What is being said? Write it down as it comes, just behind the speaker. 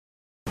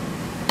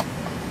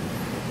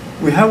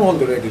We have all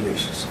the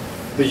regulations.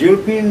 The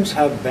Europeans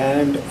have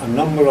banned a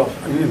number of,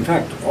 in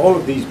fact, all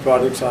of these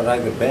products are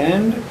either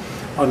banned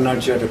or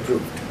not yet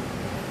approved.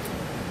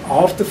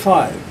 Of the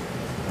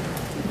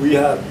 5,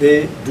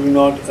 they do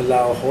not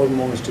allow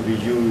hormones to be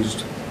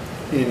used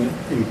in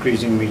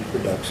increasing meat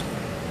production.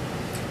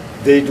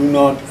 They do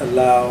not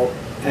allow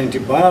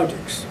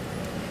antibiotics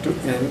to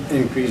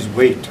increase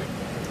weight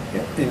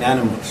in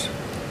animals.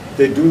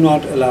 They do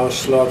not allow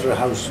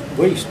slaughterhouse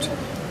waste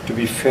to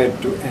be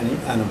fed to any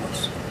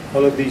animals.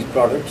 All of these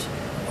products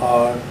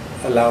are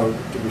allowed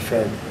to be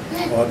fed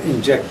or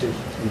injected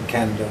in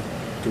Canada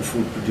to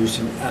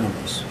food-producing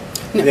animals.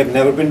 They have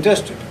never been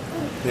tested.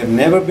 They have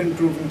never been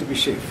proven to be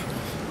safe.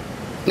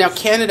 Now,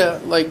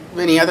 Canada, like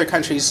many other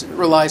countries,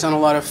 relies on a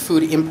lot of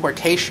food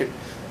importation.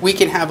 We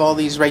can have all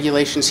these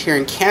regulations here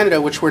in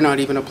Canada, which we're not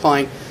even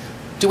applying.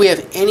 Do we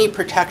have any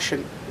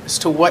protection as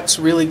to what's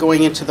really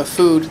going into the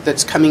food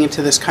that's coming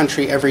into this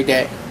country every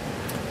day?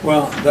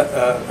 Well,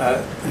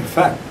 in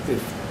fact,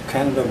 if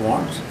Canada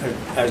wants,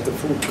 as the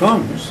food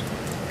comes,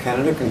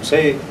 Canada can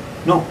say,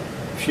 no,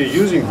 if you're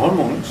using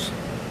hormones,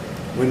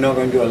 we're not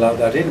going to allow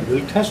that in.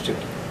 We'll test it.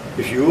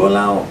 If you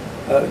allow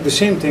the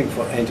same thing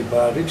for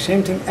antibiotics,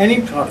 same thing,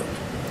 any product,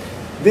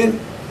 then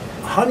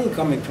honey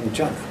coming from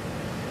China,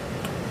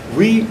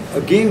 we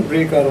again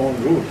break our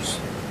own rules.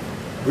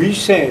 We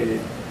say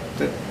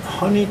that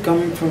honey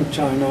coming from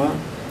China,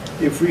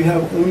 if we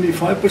have only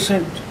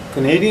 5%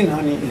 Canadian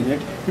honey in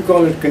it, we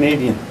call it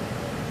Canadian.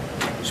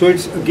 So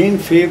it's again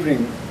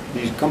favoring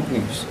these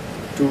companies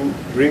to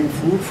bring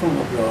food from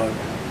abroad,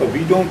 but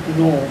we don't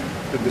know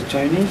that the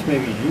Chinese may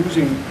be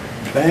using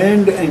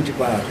banned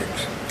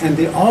antibiotics, and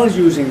they are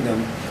using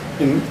them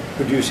in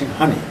producing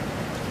honey,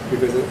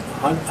 because the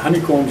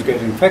honeycombs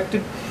get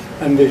infected,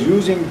 and they're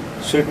using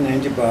certain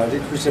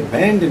antibiotics which are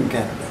banned in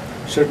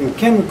Canada, certain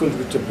chemicals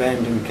which are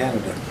banned in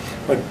Canada.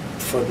 But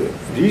for the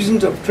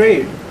reasons of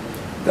trade,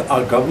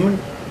 our government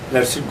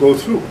lets it go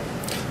through.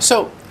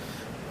 So,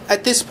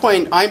 at this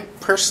point, I'm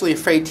personally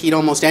afraid to eat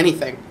almost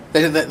anything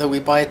that we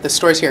buy at the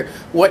stores here.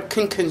 What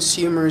can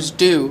consumers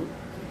do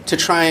to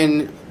try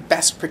and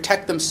best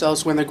protect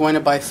themselves when they're going to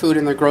buy food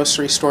in their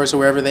grocery stores or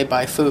wherever they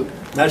buy food?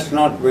 That's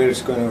not where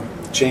it's going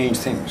to change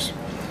things.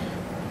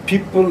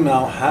 People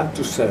now have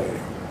to say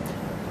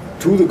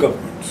to the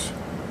governments,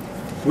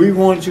 we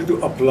want you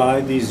to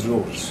apply these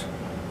rules.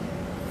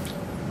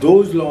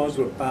 Those laws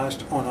were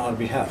passed on our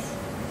behalf.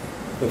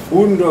 The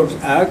Food and Drugs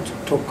Act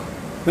took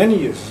many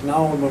years,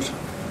 now almost,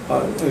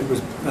 it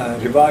was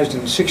revised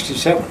in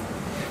 '67.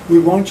 We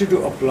want you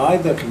to apply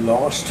that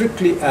law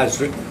strictly as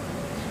written.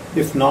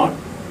 If not,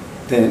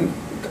 then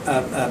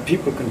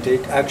people can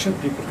take action,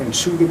 people can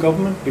sue the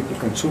government, people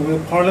can sue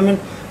the parliament.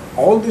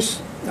 All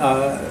these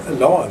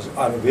laws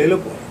are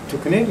available to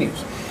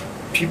Canadians.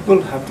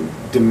 People have to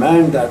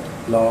demand that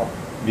law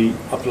be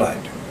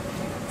applied.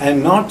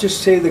 And not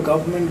just say the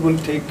government will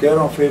take care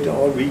of it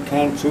or we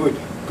can't sue it.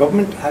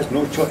 Government has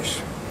no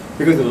choice,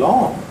 because the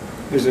law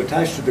is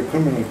attached to the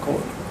criminal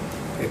code.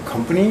 A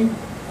company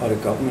or a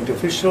government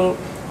official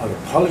or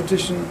a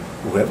politician,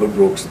 whoever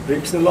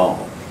breaks the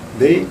law,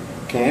 they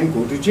can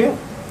go to jail.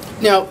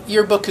 Now,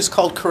 your book is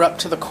called Corrupt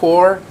to the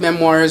Core,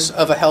 Memoirs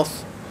of a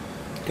Health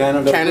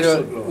Canada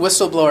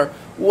Whistleblower.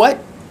 What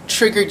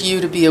triggered you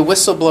to be a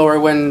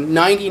whistleblower when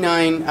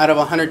 99 out of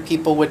 100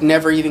 people would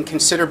never even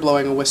consider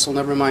blowing a whistle,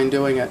 never mind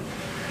doing it?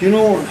 You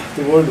know,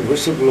 the word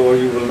whistleblower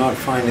you will not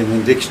find in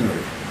the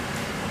dictionary.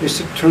 It's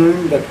a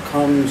term that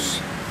comes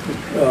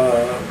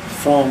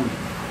from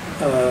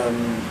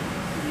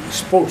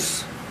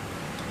sports.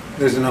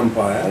 There's an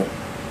umpire.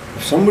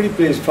 If somebody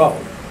plays foul,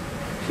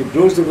 he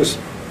blows the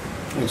whistle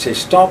and says,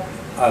 stop,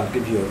 I'll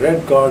give you a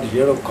red card,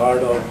 yellow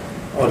card,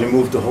 or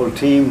remove the whole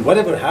team,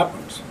 whatever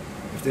happens.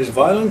 If there's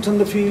violence on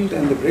the field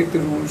and they break the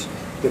rules,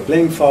 they're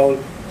playing foul,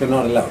 they're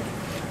not allowed.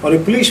 Or a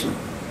policeman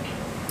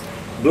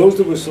blows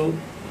the whistle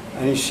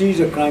and he sees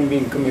a crime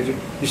being committed,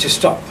 he says,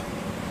 stop,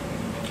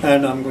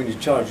 and I'm going to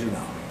charge you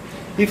now.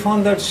 If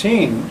on that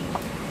scene,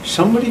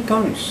 somebody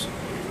comes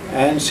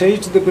and says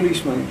to the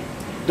policeman,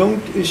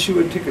 don't issue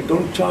a ticket,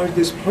 don't charge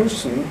this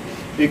person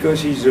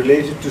because he's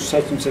related to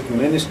such and such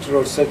minister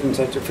or such and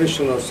such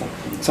official or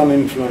some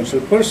influential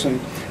person.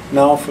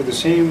 Now for the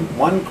same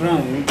one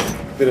crime,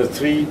 there are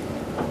 3